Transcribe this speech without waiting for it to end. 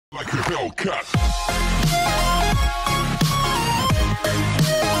Like a Hellcat.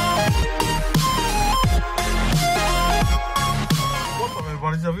 What's up,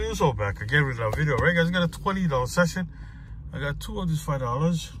 everybody? It's Javier. So back again with another video. Right, guys, I got a $20 session. I got two of these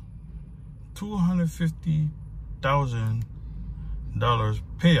 $5, $250,000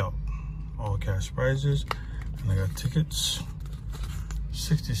 payout, all cash prizes, and I got tickets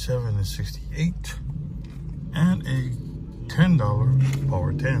 67 and 68, and a $10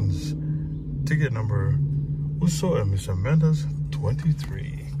 Power 10's. Ticket number Uso and Mr. Mendes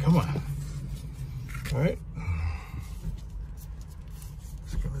 23. Come on. All right.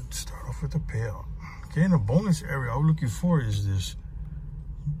 Let's go ahead and start off with the payout. Okay, in the bonus area, all we're looking for is this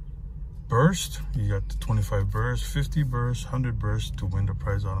burst. You got the 25 bursts, 50 bursts, 100 bursts to win the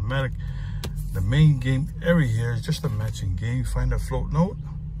prize automatic. The main game area here is just a matching game. Find a float note,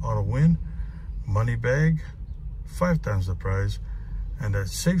 auto win, money bag, 5 times the prize, and that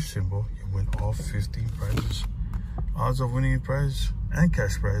safe symbol, you win all 15 prizes. Odds of winning a prize and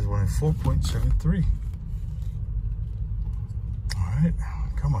cash prize winning 4.73. All right,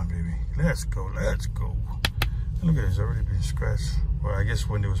 come on, baby, let's go, let's go. And look at it, it's already been scratched. Well, I guess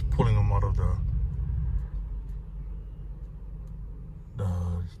when they was pulling them out of the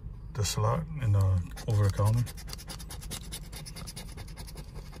slot in the over the counter.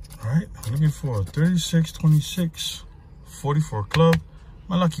 All right, I'm looking for 36, 26, 44 club,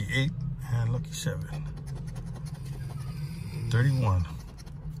 my lucky 8, and lucky 7. 31,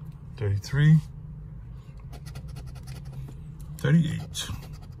 33, 38,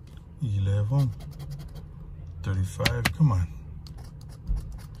 11, 35, come on,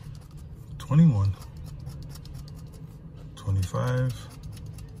 21, 25,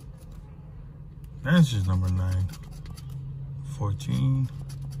 that's just number 9, 14,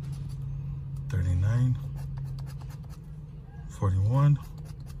 39, 41,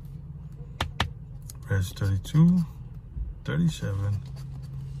 red's 32, 37,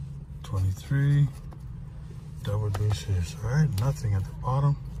 23, double deuces. All right, nothing at the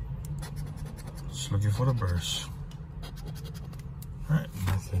bottom. Just looking for the burst. All right,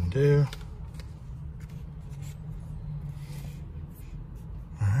 nothing there.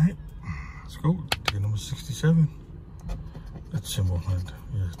 All right, let's go. Ticket number 67. That symbol hunt.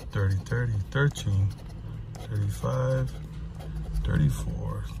 Yeah, 30, 30, 13, 35,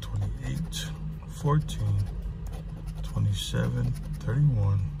 34, 28, 14, 27,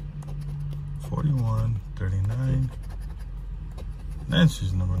 31, 41, 39.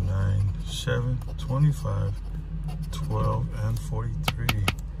 Nancy's number 9, 7, 25, 12, and 43.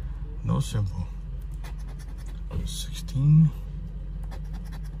 No symbol. 16,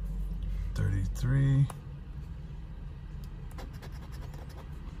 33,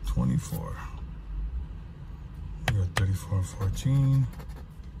 24. We got 34 and 14,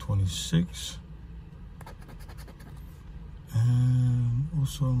 26, and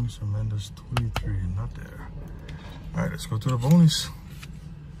also Mr. Mendes 23, not there. All right, let's go to the bonus.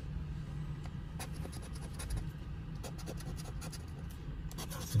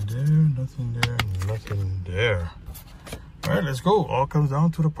 Nothing there, nothing there, nothing there. All right, let's go. All comes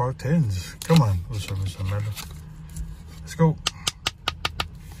down to the Power 10's. Come on, Mr. Mendes. Let's go.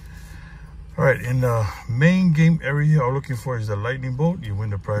 All right, in the main game area, all we're looking for is the lightning bolt. You win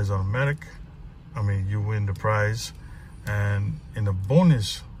the prize automatic. You win the prize. And in the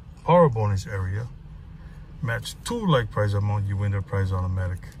bonus, power bonus area, match 2 like prize amount, you win the prize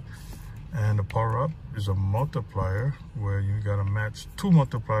automatic. And the power up is a multiplier where you gotta match 2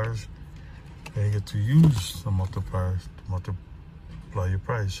 multipliers, and you get to use the multipliers to multiply your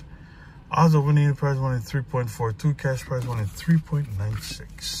prize. Odds of winning the prize one in 3.42, cash prize one in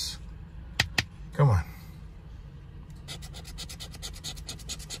 3.96. Come on.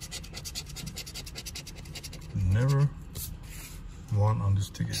 Never won on this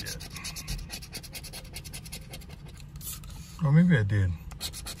ticket yet. Or maybe I did.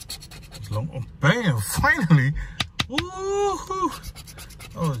 It's long. Oh, bam! Finally! Woohoo!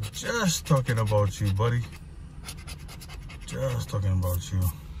 I was just talking about you, buddy. Just talking about you.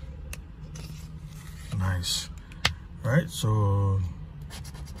 Nice. All right, so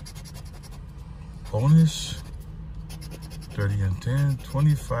bonus 30 and 10,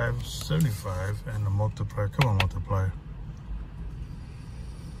 25, 75, and the multiplier. Come on, multiplier.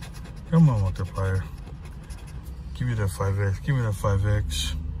 Come on, multiplier. Give me that 5x. Give me that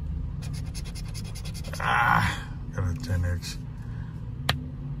 5x. Ah, got a 10x.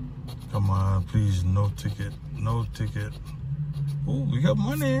 Come on, please. No ticket. No ticket. Oh, we got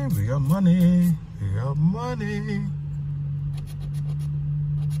money. We got money. We got money.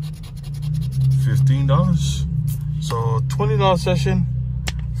 $15. So $20 session,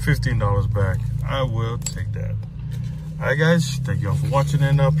 $15 back. I will take that. All right, guys, thank you all for watching,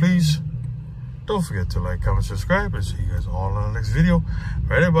 and please don't forget to like, comment, subscribe, and see you guys all on the next video.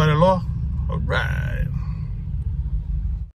 Right, everybody, law. All right.